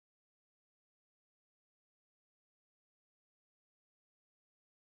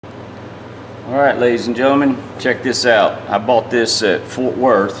Alright, ladies and gentlemen, check this out. I bought this at Fort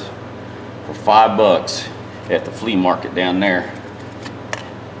Worth for $5 at the flea market down there.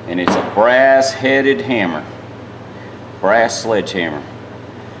 And it's a brass headed hammer. Brass sledgehammer.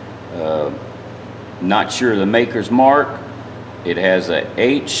 Not sure the maker's mark. It has a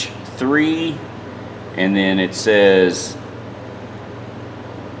H3 and then it says,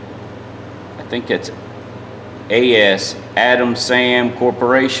 I think it's AS, Adam Sam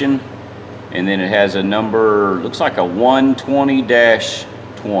Corporation, and then it has a number, looks like a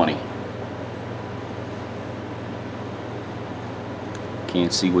 120-20.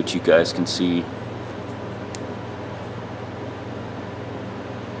 Can't see what you guys can see.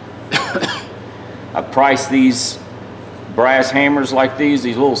 I priced these brass hammers like these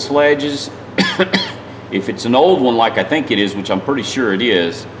little sledges. If it's an old one like I think it is, which I'm pretty sure it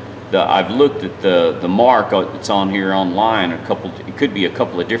is, I've looked at the mark that's on here online. It could be a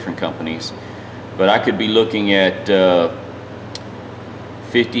couple of different companies, but I could be looking at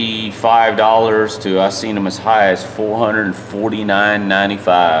 $55 to, I've seen them as high as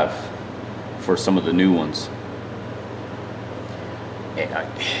 $449.95 for some of the new ones.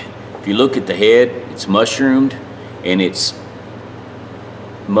 If you look at the head, it's mushroomed, and it's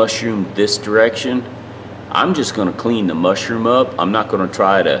mushroomed this direction. I'm just going to clean the mushroom up. I'm not going to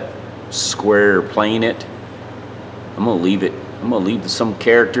try to square or plane it. I'm going to leave it. I'm going to leave some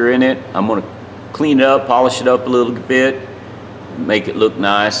character in it. I'm going to clean it up, polish it up a little bit, make it look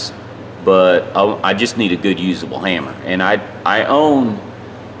nice, but I just need a good usable hammer. And I own,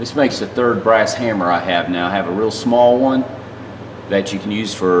 this makes the third brass hammer I have now. I have a real small one that you can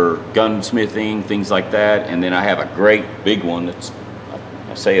use for gunsmithing, things like that, and then I have a great big one that's,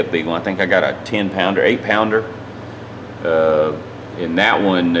 I say a big one, I think I got a 10-pounder, 8-pounder, and that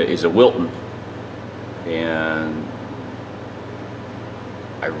one is a Wilton, and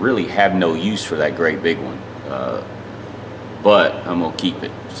I really have no use for that great big one, but I'm gonna keep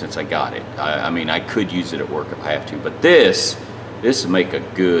it since I got it. I mean, I could use it at work if I have to, but this will make a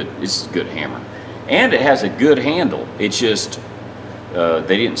good, this is a good hammer, and it has a good handle. It's just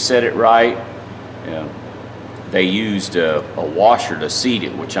they didn't set it right. They used a washer to seat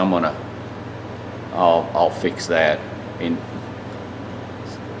it, which I'll fix that. And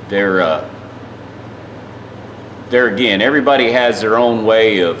there again, everybody has their own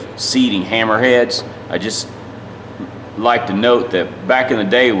way of seating hammerheads. I just like to note that back in the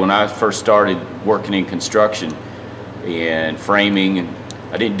day when I first started working in construction and framing, and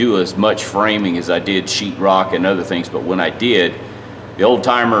I didn't do as much framing as I did sheetrock and other things, but when I did, the old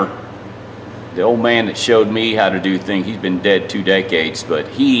timer, the old man that showed me how to do things, he's been dead 2 decades, but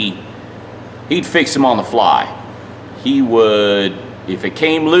he'd fix them on the fly. He would, if it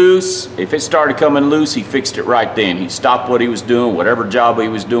came loose, if it started coming loose, he fixed it right then. He'd stop what he was doing, whatever job he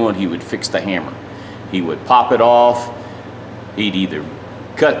was doing, he would fix the hammer. He would pop it off. He'd either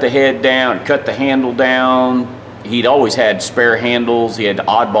cut the head down, cut the handle down. He'd always had spare handles. He had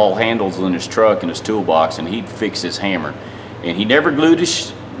oddball handles in his truck and his toolbox, and he'd fix his hammer. And he never glued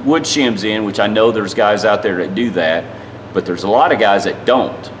his wood shims in, which I know there's guys out there that do that, but there's a lot of guys that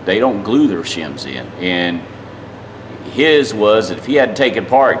don't. They don't glue their shims in. And his was that if he had to take it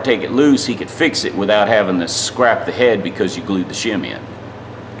apart, take it loose, he could fix it without having to scrap the head because you glued the shim in.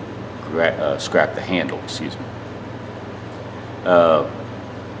 Scrap the handle, excuse me.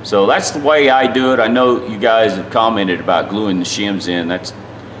 So that's the way I do it. I know you guys have commented about gluing the shims in. That's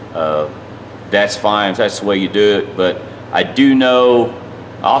fine if that's the way you do it, but I do know,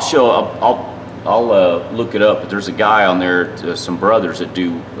 I'll look it up, but there's a guy on there, some brothers that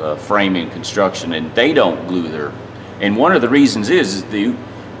do framing construction, and they don't glue their, and one of the reasons is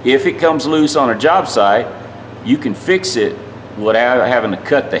if it comes loose on a job site, you can fix it without having to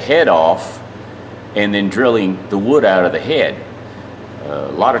cut the head off and then drilling the wood out of the head.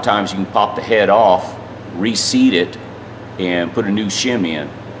 A lot of times you can pop the head off, reseat it, and put a new shim in.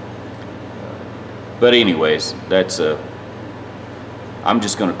 But anyways, that's I'm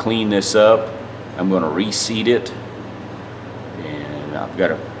just going to clean this up. I'm going to reseat it, and I've got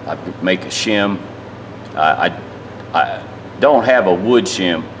to make a shim. I don't have a wood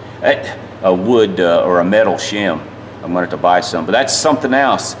shim, a wood or a metal shim. I'm going to have to buy some, but that's something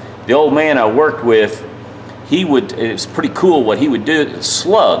else. The old man I worked with, it's pretty cool what he would do.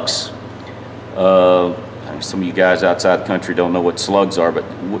 Slugs. Some of you guys outside the country don't know what slugs are, but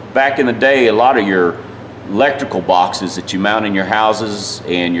back in the day, a lot of your electrical boxes that you mount in your houses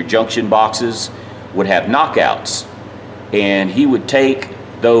and your junction boxes would have knockouts, and he would take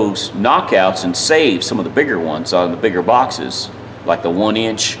those knockouts and save some of the bigger ones on the bigger boxes, like the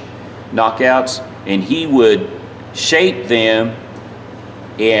 1-inch knockouts, and he would shape them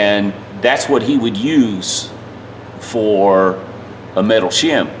and that's what he would use for a metal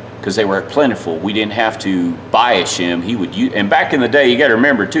shim, because they were plentiful. We didn't have to buy a shim. He would use, and back in the day, you got to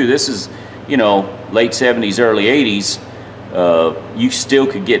remember too, this is, you know, late 70s, early 80s. You still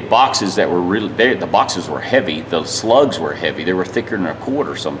could get boxes that were really, the boxes were heavy, the slugs were heavy, they were thicker than a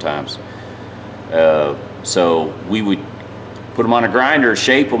quarter sometimes. So we would put them on a grinder,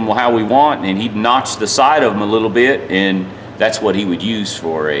 shape them how we want, and he'd notch the side of them a little bit, and that's what he would use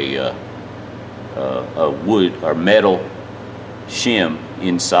for a wood or metal shim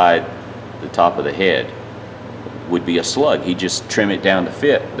inside the top of the head. Would be a slug. He'd just trim it down to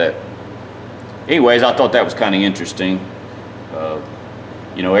fit that. Anyways, I thought that was kind of interesting.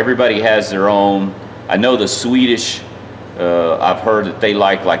 You know, everybody has their own. I know the Swedish, I've heard that they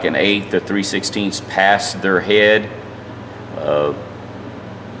like an 1/8 or 3/16 past their head.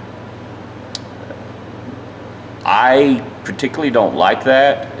 I particularly don't like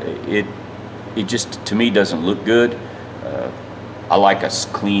that. It just, to me, doesn't look good. I like a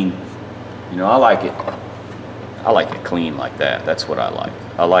clean, you know, I like it clean like that. That's what I like.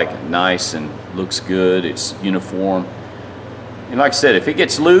 I like it nice and looks good. It's uniform. And like I said, if it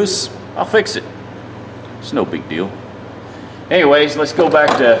gets loose, I'll fix it. It's no big deal. Anyways, let's go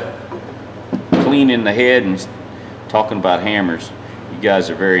back to cleaning the head and talking about hammers. You guys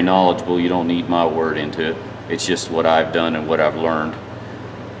are very knowledgeable. You don't need my word into it. It's just what I've done and what I've learned.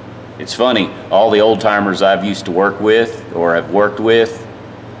 It's funny, all the old timers I've used to work with or have worked with,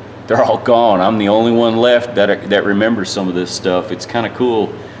 they're all gone. I'm the only one left that remembers some of this stuff. It's kind of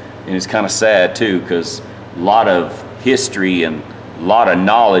cool, and it's kind of sad too, because a lot of history and a lot of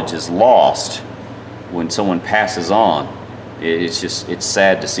knowledge is lost when someone passes on. It's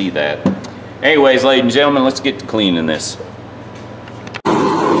sad to see that. Anyways, ladies and gentlemen, let's get to cleaning this.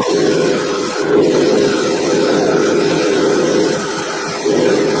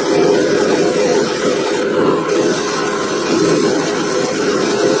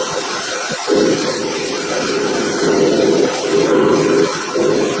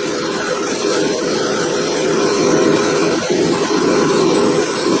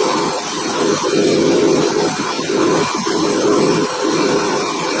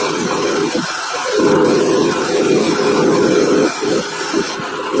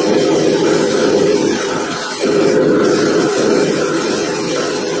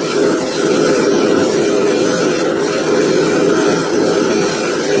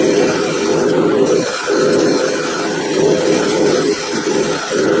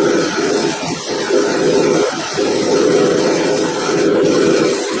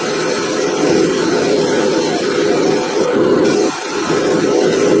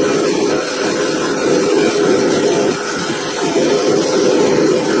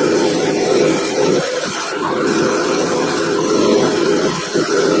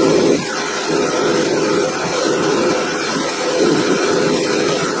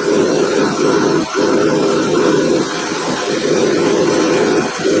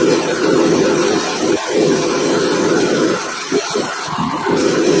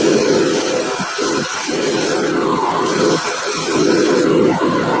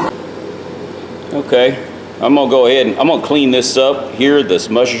 Okay, I'm gonna go ahead and I'm gonna clean this up here, this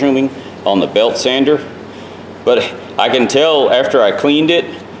mushrooming on the belt sander. But I can tell after I cleaned it,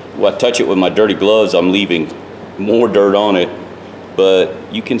 well, I touch it with my dirty gloves, I'm leaving more dirt on it. But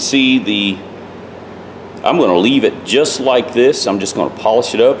you can see I'm gonna leave it just like this. I'm just gonna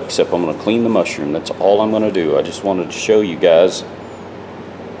polish it up, except I'm gonna clean the mushroom. That's all I'm gonna do. I just wanted to show you guys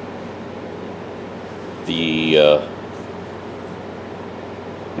the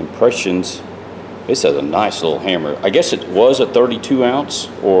impressions. This is a nice little hammer. I guess it was a 32 ounce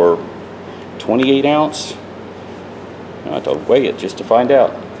or 28 ounce. I have to weigh it just to find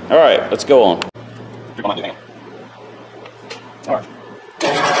out. All right, let's go on. All right.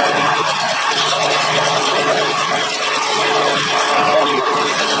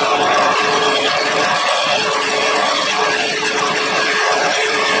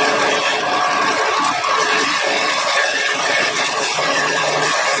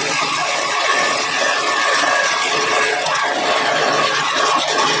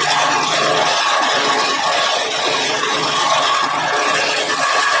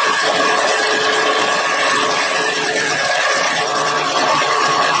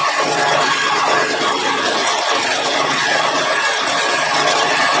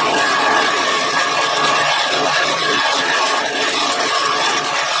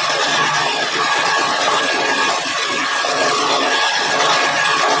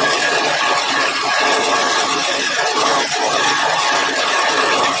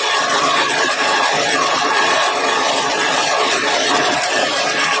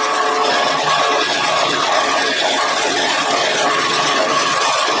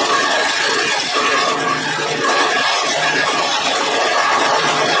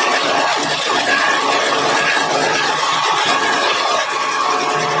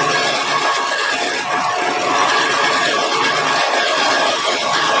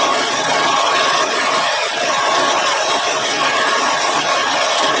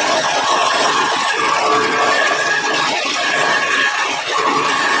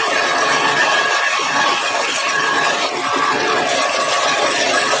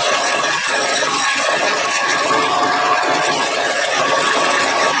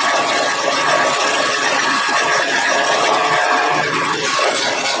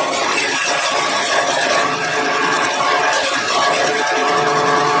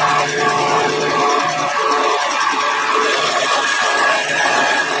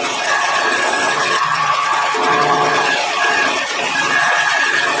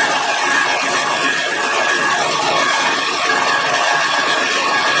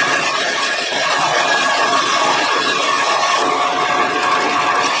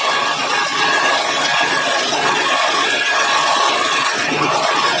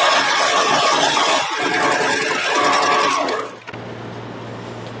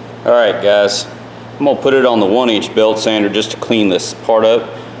 Alright guys, I'm going to put it on the 1-inch belt sander just to clean this part up.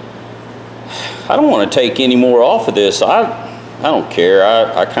 I don't want to take any more off of this. I don't care.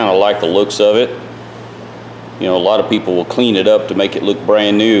 I kind of like the looks of it. You know, a lot of people will clean it up to make it look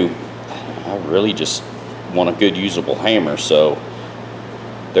brand new. I really just want a good usable hammer. So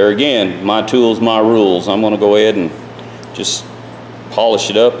there again, my tools, my rules. I'm going to go ahead and just polish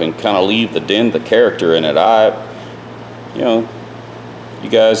it up and kind of leave the character in it. You know, you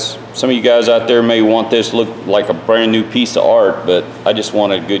guys, some of you guys out there may want this to look like a brand new piece of art, but I just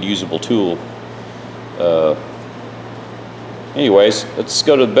want a good usable tool. Anyways, let's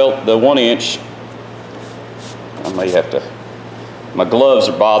go to the belt, the 1-inch. I may have to, my gloves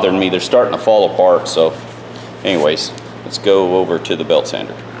are bothering me. They're starting to fall apart. So anyways, let's go over to the belt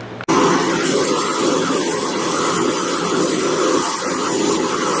sander.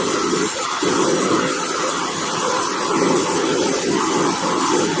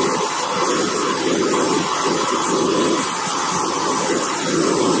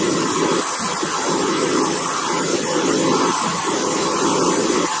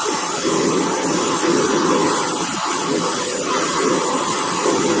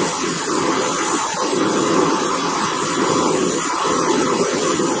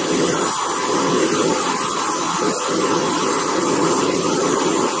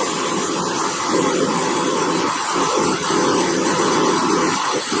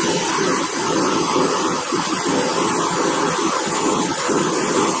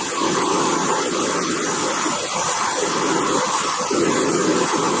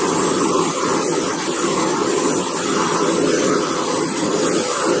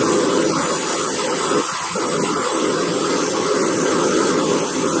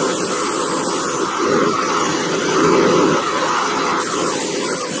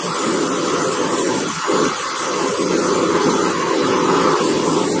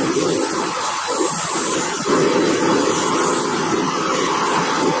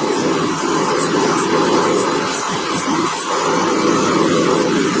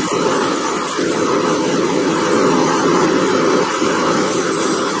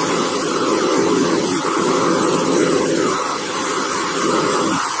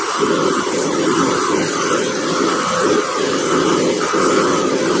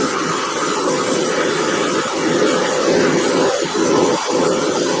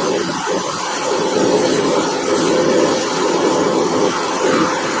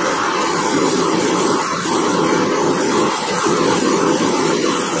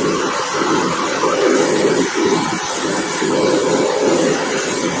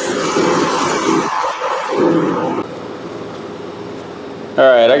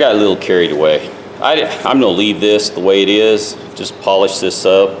 Alright, I got a little carried away. I'm going to leave this the way it is. Just polish this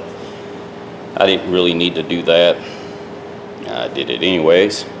up. I didn't really need to do that. I did it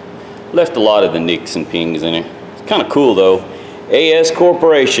anyways. Left a lot of the nicks and pings in it. It's kind of cool though. AS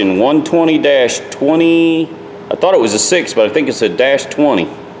Corporation 120-20. I thought it was a 6, but I think it's a -20.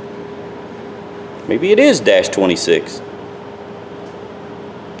 Maybe it is -26.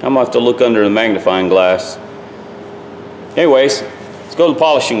 I'm going to have to look under the magnifying glass. Anyways, let's go to the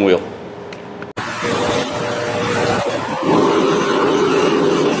polishing wheel.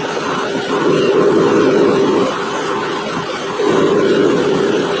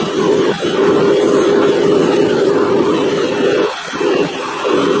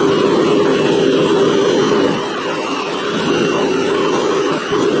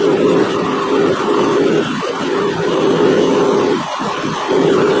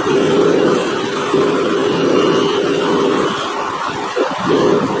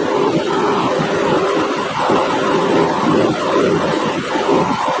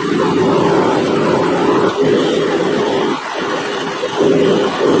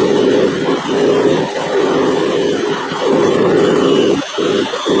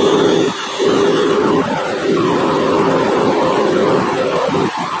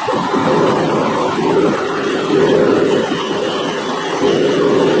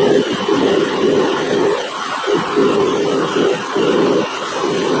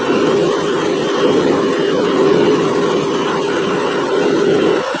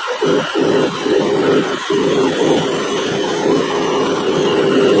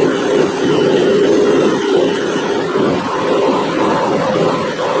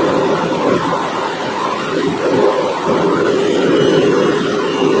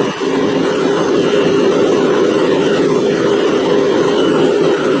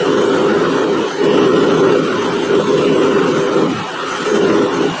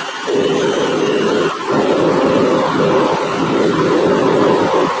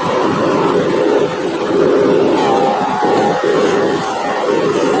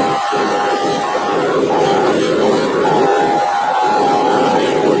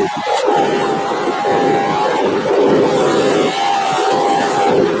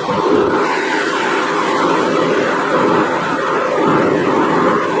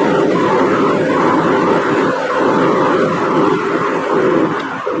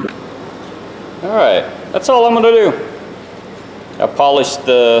 All right, that's all I'm gonna do. I polished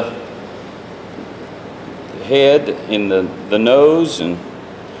the head and the nose, and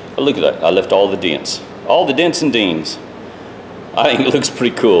oh, look at that. I left all the dents. All the dents and dings. I think it looks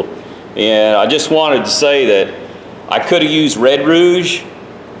pretty cool. And I just wanted to say that I could have used red rouge,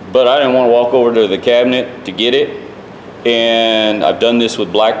 but I didn't want to walk over to the cabinet to get it. And I've done this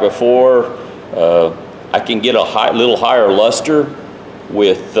with black before. I can get a little higher luster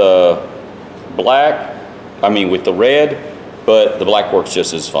with black, with the red, but the black works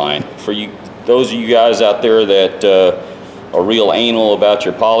just as fine. For you, those of you guys out there that are real anal about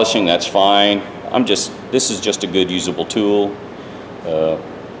your polishing, that's fine. This is just a good usable tool.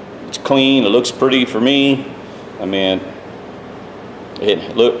 It's clean, it looks pretty for me.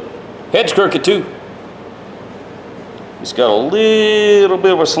 Look, head's crooked too. It's got a little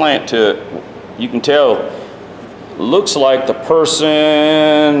bit of a slant to it. You can tell, looks like the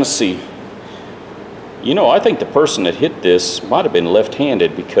person, let's see. You know, I think the person that hit this might have been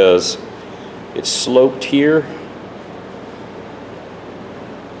left-handed because it's sloped here.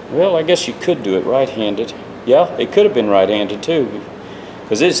 Well, I guess you could do it right-handed. Yeah, it could have been right-handed too,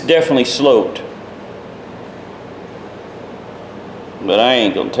 because it's definitely sloped. But I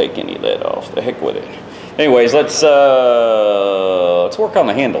ain't gonna take any of that off. The heck with it. Anyways, let's work on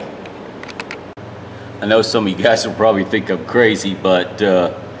the handle. I know some of you guys will probably think I'm crazy, but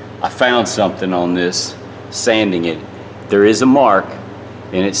I found something on this, sanding it. There is a mark,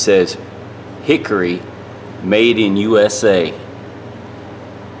 and it says Hickory, made in USA.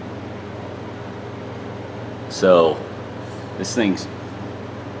 So this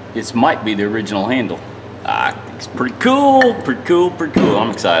it might be the original handle. It's pretty cool, pretty cool, pretty cool. I'm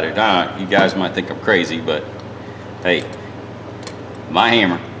excited. You guys might think I'm crazy, but hey, my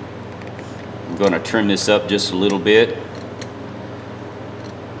hammer. I'm going to trim this up just a little bit.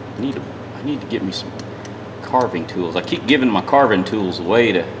 I need to get me some carving tools. I keep giving my carving tools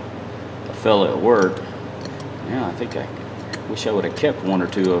away to a fella at work. Yeah, I think I wish I would have kept one or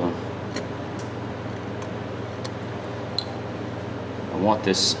two of them. I want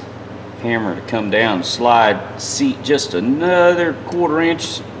this hammer to come down, slide seat just another 1/4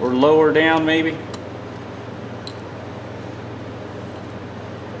 inch or lower down maybe.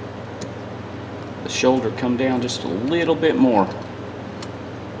 The shoulder come down just a little bit more.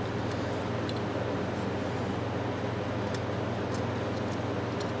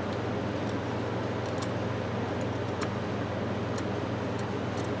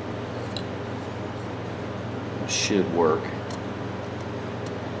 It should work.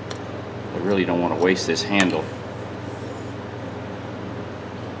 I really don't want to waste this handle,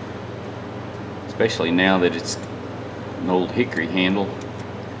 especially now that it's an old hickory handle.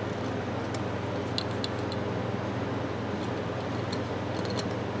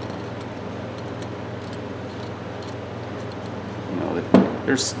 You know,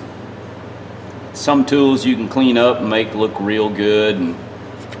 there's some tools you can clean up and make look real good, and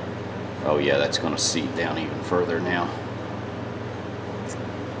oh yeah, that's going to seat down even further now.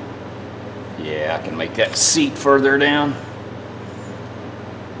 Yeah, I can make that seat further down.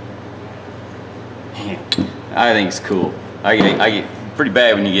 Man, I think it's cool. I get pretty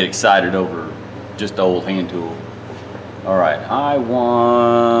bad when you get excited over just the old hand tool. All right, I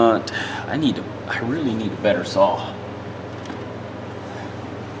really need a better saw.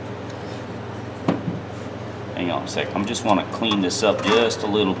 Hang on a sec. I just want to clean this up just a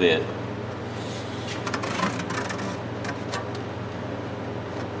little bit.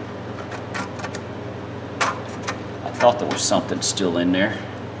 I thought there was something still in there.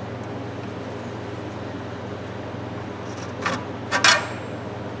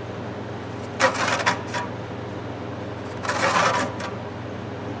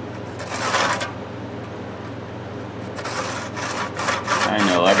 I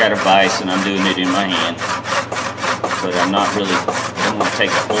know, I got a vise and I'm doing it in my hand, but I don't want to take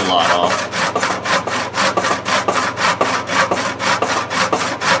a whole lot off.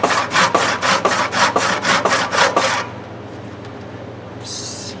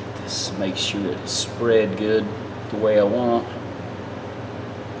 Make sure it's spread good the way I want.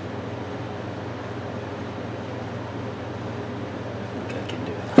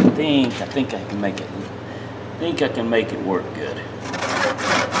 I think I can make it. I think I can make it work good.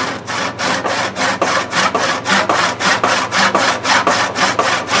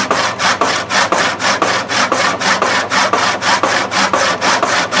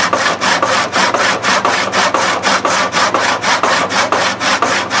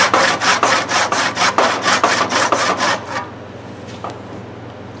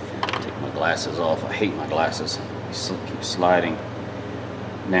 Glasses off. I hate my glasses. They keep sliding.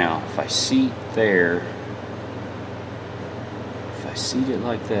 Now, if I seat there, if I seat it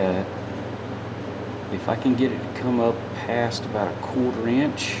like that, if I can get it to come up past about 1/4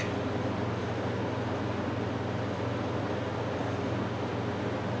 inch,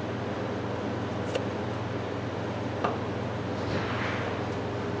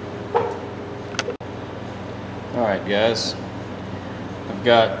 all right, guys, I've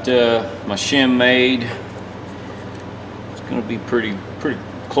got my shim made. It's going to be pretty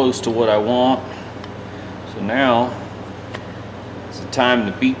close to what I want. So now it's the time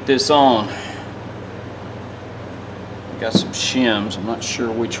to beat this on. I got some shims. I'm not sure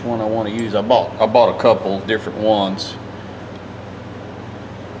which one I want to use. I bought a couple different ones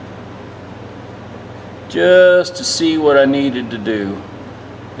just to see what I needed to do,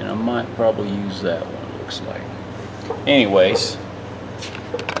 and I might probably use that one, looks like. Anyways,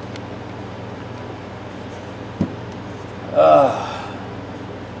 I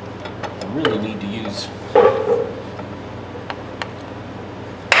really need to use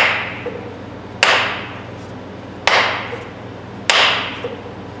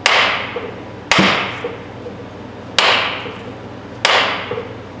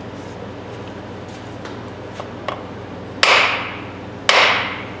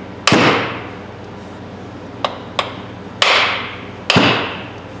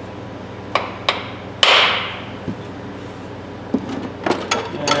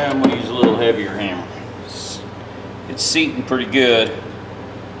I'm going to use a little heavier hammer. It's seating pretty good.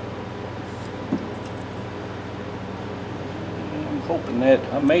 I'm hoping that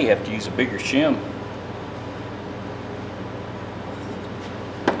I may have to use a bigger shim.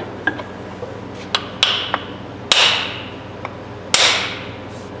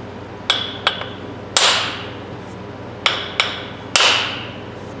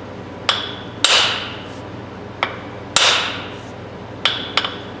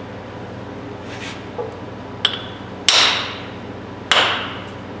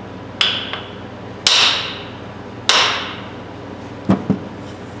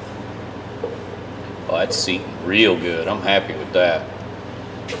 Oh, that's seating real good. I'm happy with that.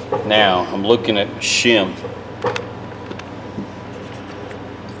 Now I'm looking at my shim.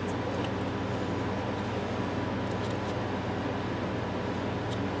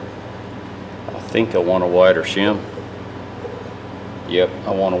 I think I want a wider shim. Yep,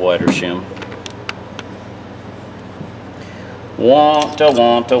 I want a wider shim. Want.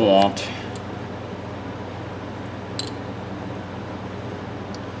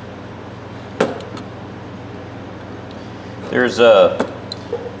 There's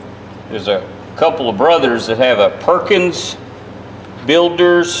a couple of brothers that have a Perkins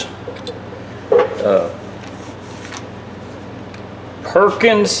Builders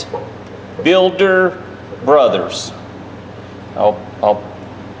Perkins Builder Brothers. I'll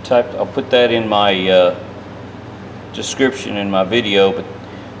put that in my description in my video, but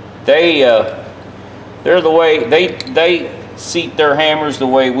they're the way they seat their hammers the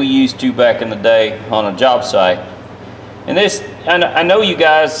way we used to back in the day on a job site. And this, I know you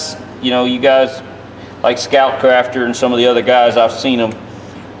guys like Scout Crafter and some of the other guys, I've seen them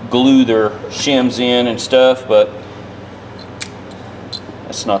glue their shims in and stuff, but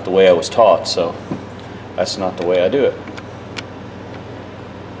that's not the way I was taught, so that's not the way I do it.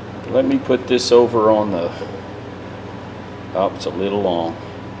 Let me put this over on the, oh, it's a little long.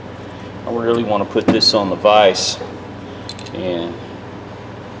 I really want to put this on the vise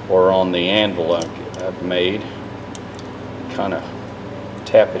or on the anvil I've made. Kind of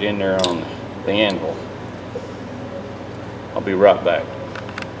tap it in there on the anvil. I'll be right back.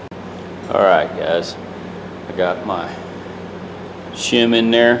 Alright guys, I got my shim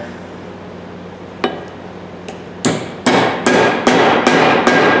in there.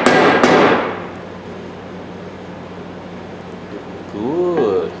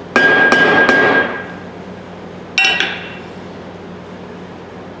 Good.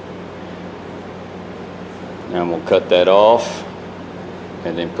 Now I'm going to cut that off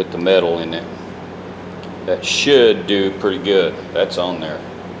and then put the metal in it. That should do pretty good. That's on there.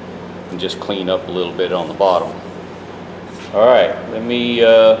 And just clean up a little bit on the bottom. Alright, let me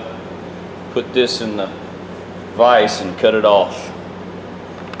put this in the vise and cut it off.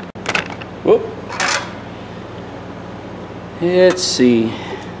 Whoop. Let's see.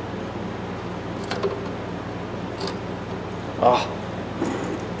 Ah,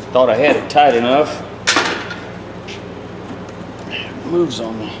 thought I had it tight enough. It moves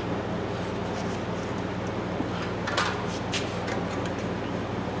on me.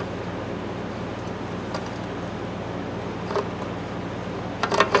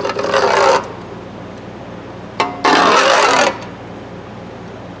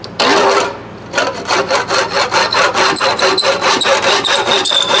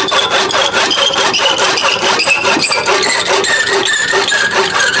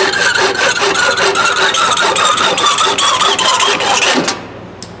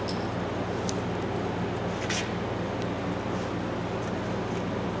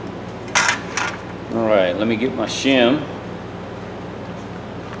 All right, let me get my shim.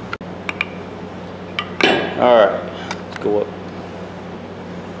 All right, let's go up.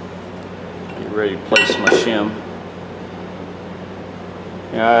 Get ready to place my shim.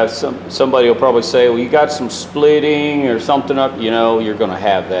 Somebody will probably say, well, you got some splitting or something up. You know, you're going to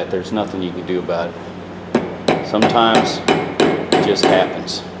have that. There's nothing you can do about it. Sometimes it just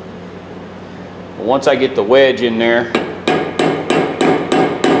happens. But once I get the wedge in there,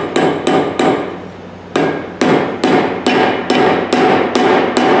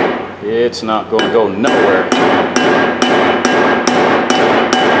 it's not going to go nowhere.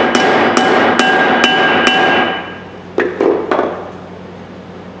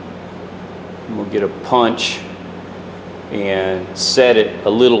 We'll get a punch and set it a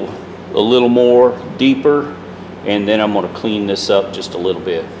little more deeper, and then I'm going to clean this up just a little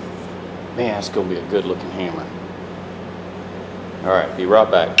bit. Man, it's going to be a good looking hammer. All right, be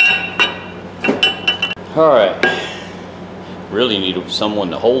right back. All right. Really need someone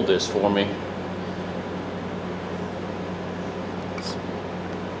to hold this for me.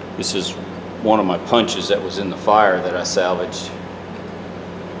 This is one of my punches that was in the fire that I salvaged.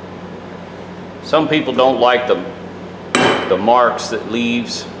 Some people don't like the marks that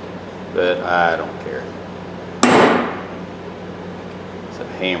leaves, but I don't care. It's a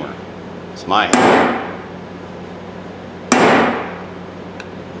hammer. It's my hammer.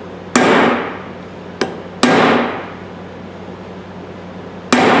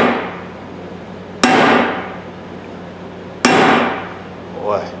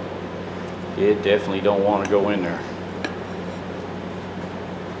 Boy, it definitely don't want to go in there.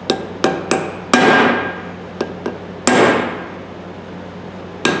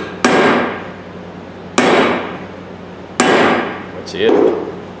 That's it.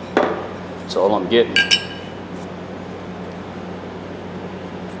 That's all I'm getting.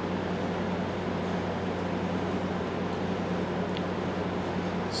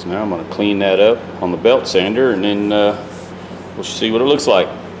 So now I'm going to clean that up on the belt sander, and then we'll see what it looks like.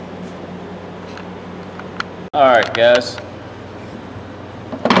 All right, guys.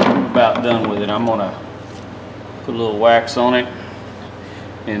 I'm about done with it. I'm going to put a little wax on it,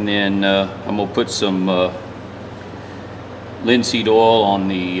 and then I'm going to put some linseed oil on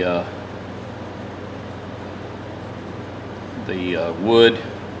the wood.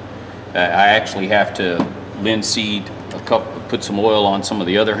 I actually have to linseed put some oil on some of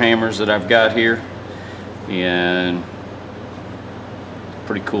the other hammers that I've got here, and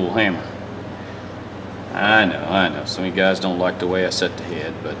pretty cool hammer. I know some of you guys don't like the way I set the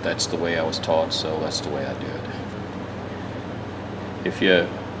head, but that's the way I was taught, so that's the way I do it. If you,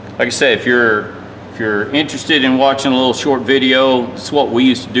 like I said, if you're interested in watching a little short video, it's what we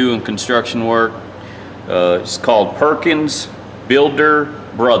used to do in construction work. It's called Perkins Builder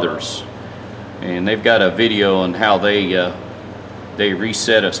Brothers, and they've got a video on how they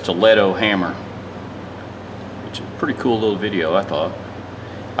reset a stiletto hammer, which is a pretty cool little video, I thought.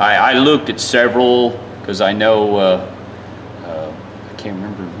 I looked at several, because I know I can't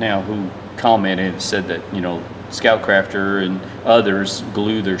remember now who commented and said that, you know, Scoutcrafter and others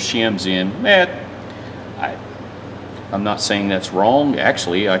glue their shims in. I'm not saying that's wrong.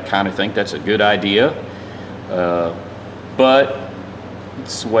 Actually, I kind of think that's a good idea. But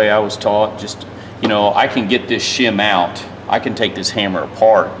it's the way I was taught. Just, you know, I can get this shim out. I can take this hammer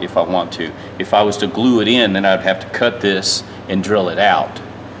apart if I want to. If I was to glue it in, then I'd have to cut this and drill it out.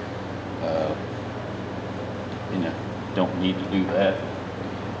 You know, don't need to do that.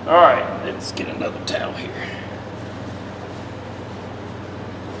 All right, let's get another towel here.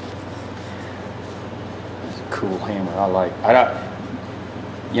 Cool hammer. I like.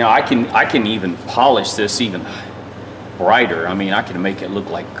 You know, I can even polish this even brighter. I mean, I can make it look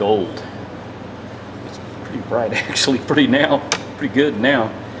like gold. It's pretty bright, actually. Pretty good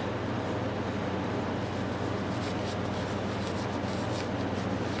now.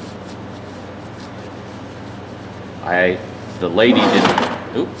 The lady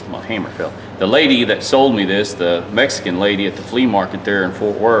that, oops, my hammer fell. The lady that sold me this, the Mexican lady at the flea market there in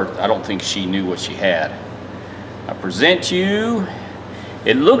Fort Worth, I don't think she knew what she had. I present you,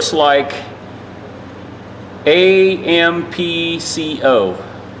 it looks like AMPCO.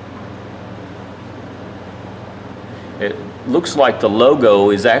 It looks like the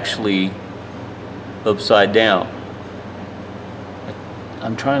logo is actually upside down.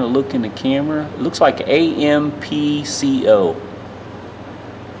 I'm trying to look in the camera. It looks like AMPCO.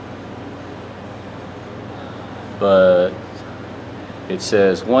 but it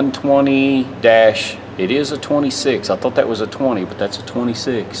says 120 dash, it is a 26. I thought that was a 20, but that's a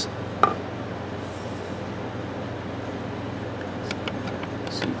 26.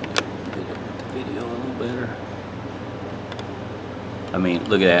 Let's see if we can get the video a little better. I mean,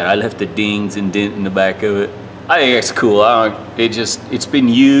 look at that. I left the dings and dent in the back of it. I think it's cool. It's been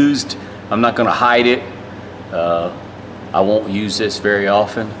used. I'm not going to hide it. I won't use this very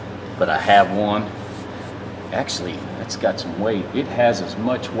often, but I have one. Actually, it's got some weight. It has as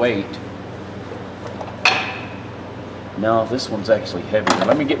much weight. No, this one's actually heavier.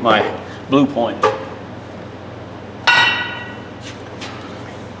 Let me get my blue point.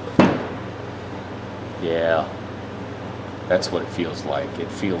 Yeah, that's what it feels like. It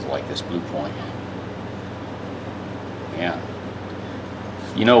feels like this blue point. Yeah.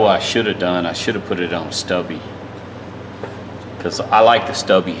 You know what I should have done? I should have put it on a stubby, because I like the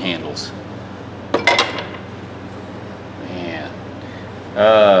stubby handles. Man.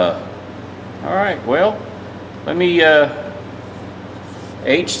 All right, well, let me,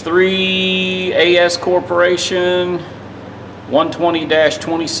 H3 AS Corporation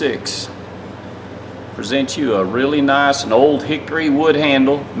 120-26. Present you a really nice and old hickory wood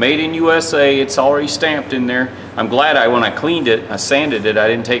handle, made in USA. It's already stamped in there. I'm glad when I cleaned it, I sanded it, I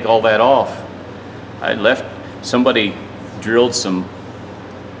didn't take all that off. I left, somebody drilled some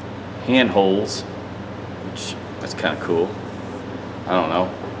hand holes, which that's kind of cool. I don't know.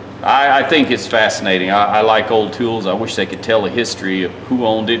 I think it's fascinating. I like old tools. I wish they could tell the history of who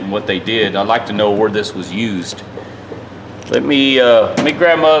owned it and what they did. I'd like to know where this was used. Let me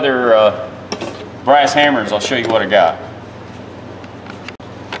grab my other brass hammers. I'll show you what I got.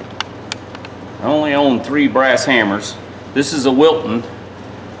 I only own 3 brass hammers. This is a Wilton,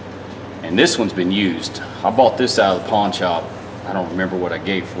 and this one's been used. I bought this out of the pawn shop. I don't remember what I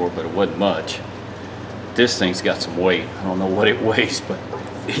gave for it, but it wasn't much. This thing's got some weight. I don't know what it weighs, but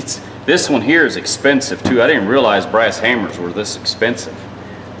this one here is expensive too. I didn't realize brass hammers were this expensive.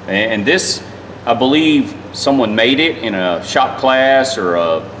 And this, I believe someone made it in a shop class or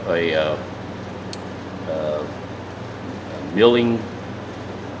a milling,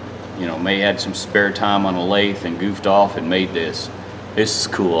 you know, may had some spare time on a lathe and goofed off and made this. This is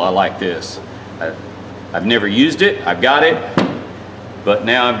cool. I like this. I've never used it. I've got it, but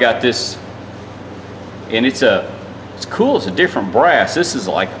now I've got this, and it's cool. It's a different brass. This is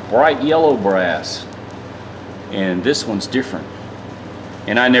like a bright yellow brass, and this one's different.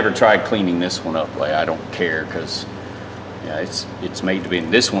 And I never tried cleaning this one up. I don't care, because yeah, it's made to be.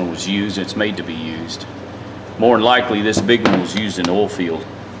 And this one was used. It's made to be used. More than likely, this big one was used in the oil field.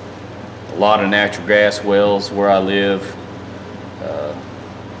 A lot of natural gas wells where I live.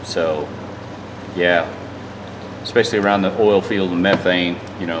 So, yeah, especially around the oil field and methane,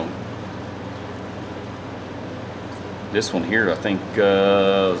 you know. This one here, I think,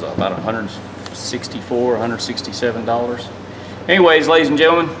 was about $164, $167. Anyways, ladies and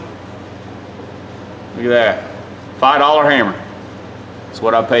gentlemen, look at that. $5 hammer. That's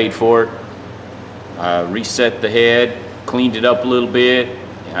what I paid for it. I reset the head, cleaned it up a little bit.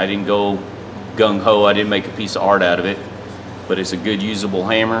 I didn't go gung-ho. I didn't make a piece of art out of it. But it's a good usable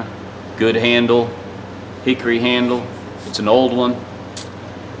hammer. Good handle. Hickory handle. It's an old one.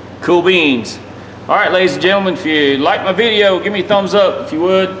 Cool beans. Alright, ladies and gentlemen, if you like my video, give me a thumbs up if you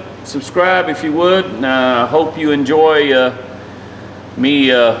would. Subscribe if you would. And I hope you enjoy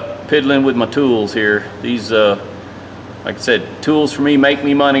me piddling with my tools here. These, like I said, tools for me make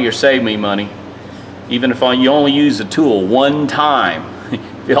me money or save me money. Even if you only use a tool one time.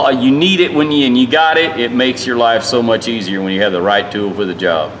 You need it when you got it. It makes your life so much easier when you have the right tool for the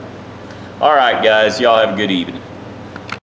job. All right, guys, y'all have a good evening.